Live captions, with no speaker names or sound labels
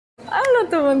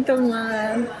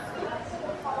teman-teman.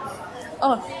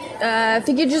 Oh,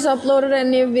 Fiki just uploaded a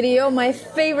new video. My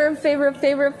favorite,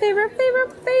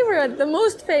 the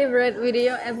most favorite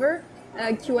video ever.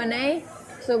 Q&A.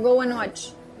 So go and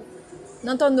watch.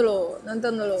 Nonton dulu.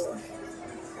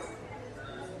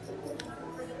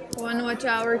 Go and watch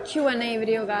our Q&A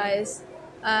video, guys.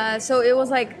 So it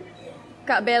was like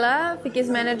Kak Bella, Fiki's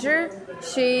manager,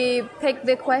 she picked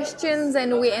the questions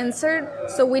and we answered.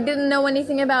 So we didn't know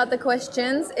anything about the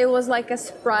questions. It was like a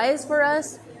surprise for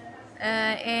us.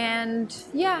 And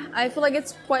yeah, I feel like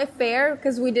it's quite fair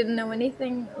because we didn't know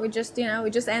anything. We just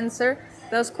answer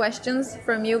those questions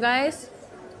from you guys.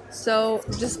 So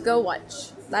just go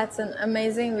watch. That's an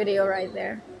amazing video right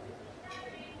there.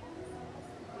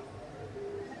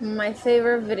 My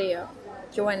favorite video,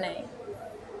 Q&A.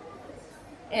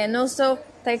 And also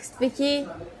text Fiki.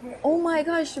 Oh my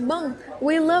gosh, Bang,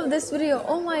 we love this video.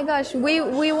 Oh my gosh,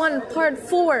 we want part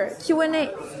 4 Q&A.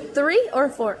 3 or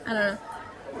 4? I don't know.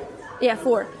 Yeah,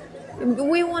 4.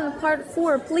 We want part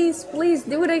 4. Please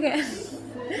do it again.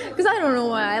 Because I don't know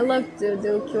why. I love to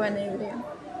do Q&A video.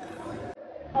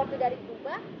 Order dari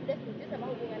Tugba sudah setuju sama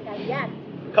hubungan kalian.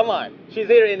 Come on, she's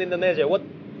here in Indonesia. What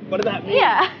does that mean?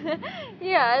 Yeah,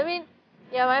 yeah. I mean,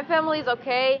 yeah, my family's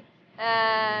okay.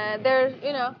 They're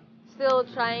still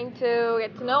trying to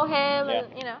get to know him, and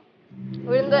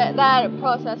we're in that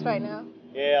process right now.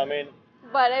 Yeah, I mean.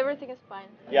 But everything is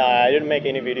fine. Yeah, I didn't make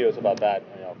any videos about that.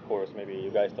 Of course, maybe you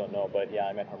guys don't know, but yeah,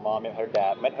 I met her mom, met her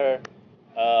dad, met her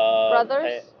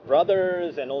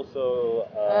brothers, and also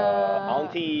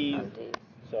aunties.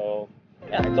 So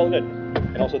yeah, it's all good.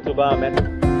 And also Tugba met.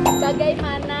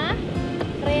 Bagaimana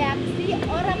reaksi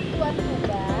orang tua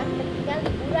Tugba ketika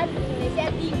liburan di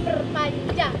Indonesia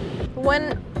diperpanjang?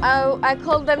 When I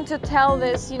called them to tell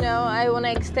this, I want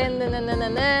to extend,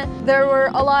 there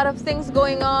were a lot of things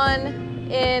going on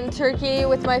in Turkey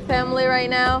with my family right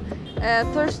now.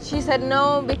 First she said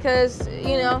no because,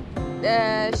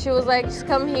 she was like,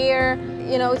 just come here,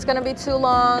 it's gonna be too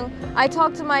long. I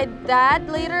talked to my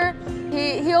dad later.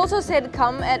 He also said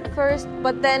come at first,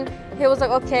 but then he was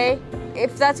like, okay,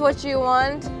 if that's what you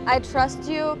want, I trust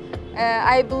you,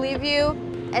 I believe you.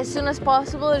 As soon as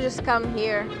possible, just come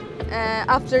here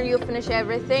after you finish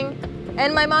everything.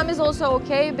 And my mom is also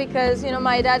okay because,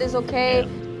 my dad is okay.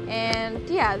 And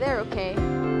yeah, they're okay.